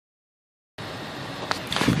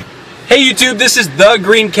Hey YouTube, this is the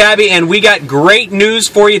Green Cabbie, and we got great news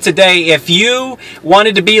for you today. If you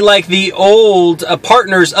wanted to be like the old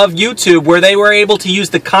partners of YouTube, where they were able to use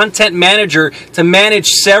the Content Manager to manage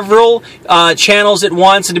several channels at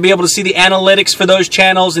once, and to be able to see the analytics for those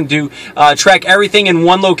channels, and to track everything in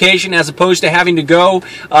one location as opposed to having to go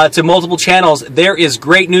to multiple channels, there is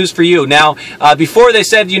great news for you. Now, before they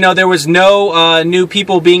said, you know, there was no new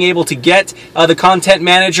people being able to get the Content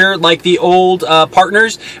Manager like the old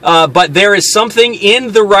partners, but there is something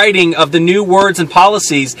in the writing of the new words and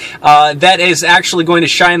policies that is actually going to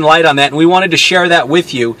shine light on that, and we wanted to share that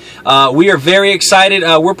with you. We are very excited.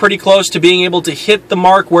 We're pretty close to being able to hit the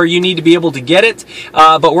mark where you need to be able to get it,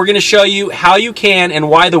 but we're going to show you how you can and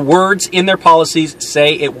why the words in their policies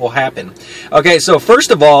say it will happen. Okay, so first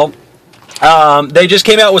of all, they just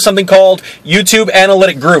came out with something called YouTube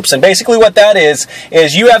Analytic Groups, and basically what that is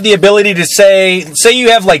you have the ability to say you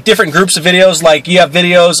have like different groups of videos, like you have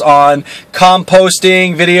videos on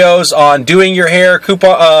composting, videos on doing your hair,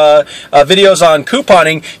 videos on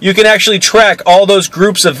couponing. You can actually track all those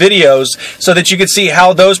groups of videos so that you can see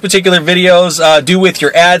how those particular videos do with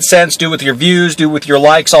your AdSense, do with your views, do with your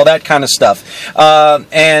likes, all that kind of stuff.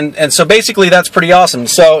 And so basically that's pretty awesome.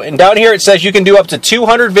 So, and down here it says you can do up to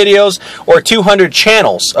 200 videos or 200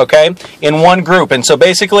 channels, okay, in one group. And so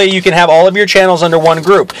basically you can have all of your channels under one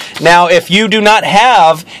group. Now, if you do not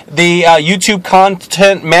have the YouTube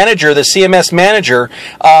Content Manager, the CMS Manager,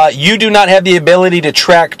 you do not have the ability to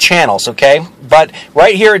track channels, okay? But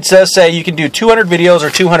right here it says, say, you can do 200 videos or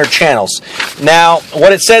 200 channels. Now,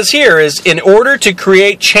 what it says here is, in order to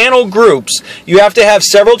create channel groups, you have to have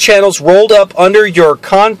several channels rolled up under your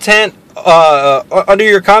content owner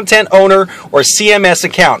or CMS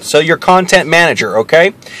account, so your content manager,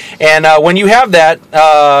 okay? And when you have that,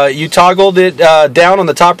 you toggled it down on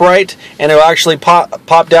the top right, and it'll actually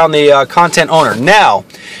pop down the content owner. Now,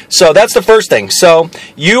 so that's the first thing. So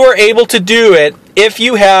you are able to do it if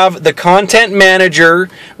you have the content manager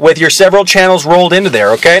with your several channels rolled into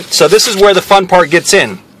there, okay? So this is where the fun part gets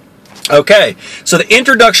in. Okay, so the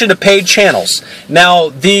introduction to paid channels. Now,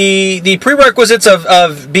 the prerequisites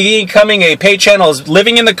of becoming a paid channel is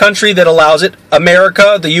living in the country that allows it.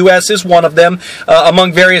 America, the U.S. is one of them,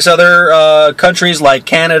 among various other countries like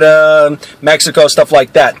Canada, Mexico, stuff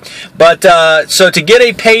like that. But, so to get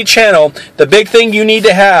a paid channel, the big thing you need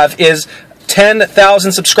to have is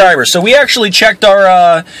 10,000 subscribers. So we actually checked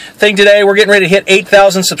our thing today. We're getting ready to hit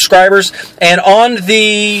 8,000 subscribers. And on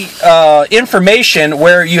the information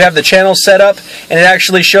where you have the channel set up, and it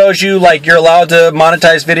actually shows you like you're allowed to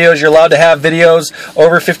monetize videos, you're allowed to have videos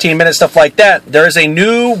over 15 minutes, stuff like that. There is a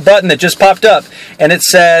new button that just popped up, and it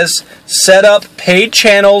says set up paid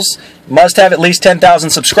channels, must have at least 10,000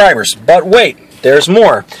 subscribers. But wait, there's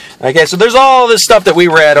more. Okay, so there's all this stuff that we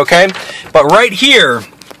read, okay? But right here,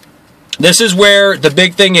 this is where the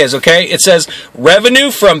big thing is, okay? It says,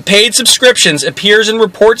 revenue from paid subscriptions appears in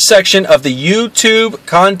reports section of the YouTube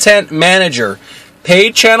Content Manager.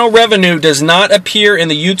 Paid channel revenue does not appear in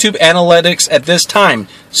the YouTube Analytics at this time.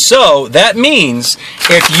 So that means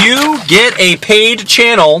if you get a paid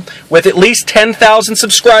channel with at least 10,000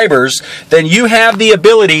 subscribers, then you have the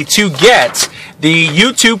ability to get the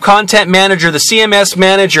YouTube Content Manager, the CMS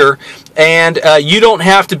Manager, and you don't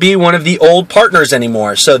have to be one of the old partners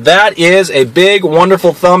anymore. So that is a big,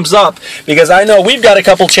 wonderful thumbs up, because I know we've got a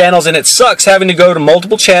couple channels and it sucks having to go to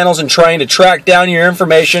multiple channels and trying to track down your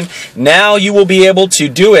information. Now you will be able to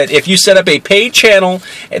do it. If you set up a paid channel,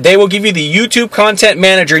 they will give you the YouTube Content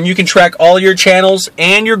Manager, and you can track all your channels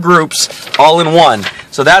and your groups all in one.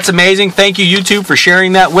 So that's amazing. Thank you, YouTube, for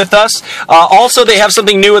sharing that with us. Also, they have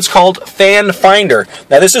something new. It's called FINDER.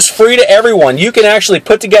 Now, this is free to everyone. You can actually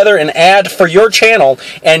put together an ad for your channel,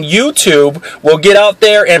 and YouTube will get out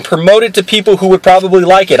there and promote it to people who would probably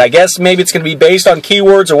like it. I guess maybe it's going to be based on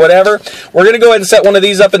keywords or whatever. We're going to go ahead and set one of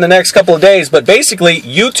these up in the next couple of days. But basically,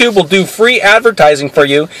 YouTube will do free advertising for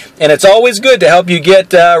you, and it's always good to help you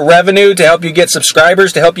get revenue, to help you get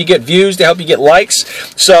subscribers, to help you get views, to help you get likes.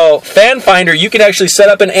 So, FINDER, you can actually set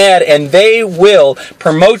up an ad, and they will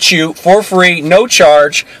promote you for free, no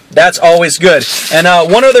charge. That's always good. And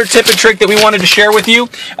one other tip and trick that we wanted to share with you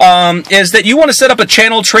is that you want to set up a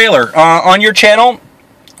channel trailer on your channel.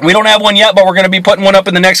 We don't have one yet, but we're going to be putting one up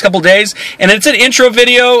in the next couple days, and it's an intro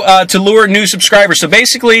video to lure new subscribers. So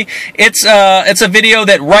basically, it's a video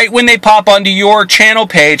that right when they pop onto your channel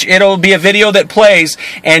page, it'll be a video that plays,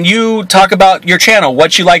 and you talk about your channel,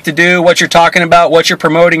 what you like to do, what you're talking about, what you're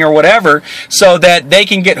promoting, or whatever, so that they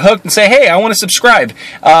can get hooked and say, hey, I want to subscribe.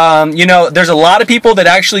 You know, there's a lot of people that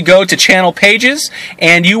actually go to channel pages,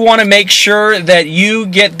 and you want to make sure that you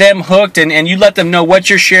get them hooked, and you let them know what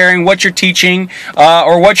you're sharing, what you're teaching,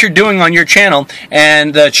 or what what you're doing on your channel,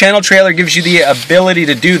 and the channel trailer gives you the ability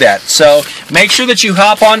to do that. So make sure that you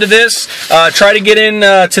hop onto this, try to get in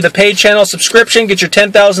to the paid channel subscription, get your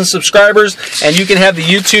 10,000 subscribers, and you can have the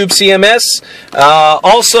YouTube CMS.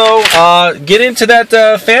 Also, get into that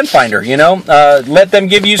FINDER, you know, let them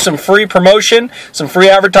give you some free promotion, some free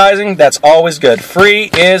advertising. That's always good. Free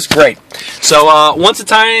is great. So once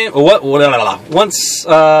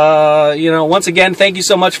again, thank you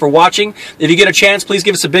so much for watching. If you get a chance, please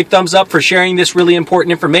give us a big thumbs up for sharing this really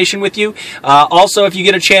important information with you. Also, if you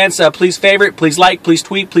get a chance, please favorite, please like, please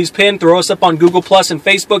tweet, please pin, throw us up on Google Plus and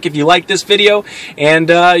Facebook if you like this video. And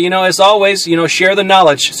you know, as always, you know, share the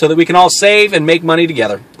knowledge so that we can all save and make money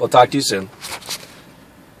together. We'll talk to you soon.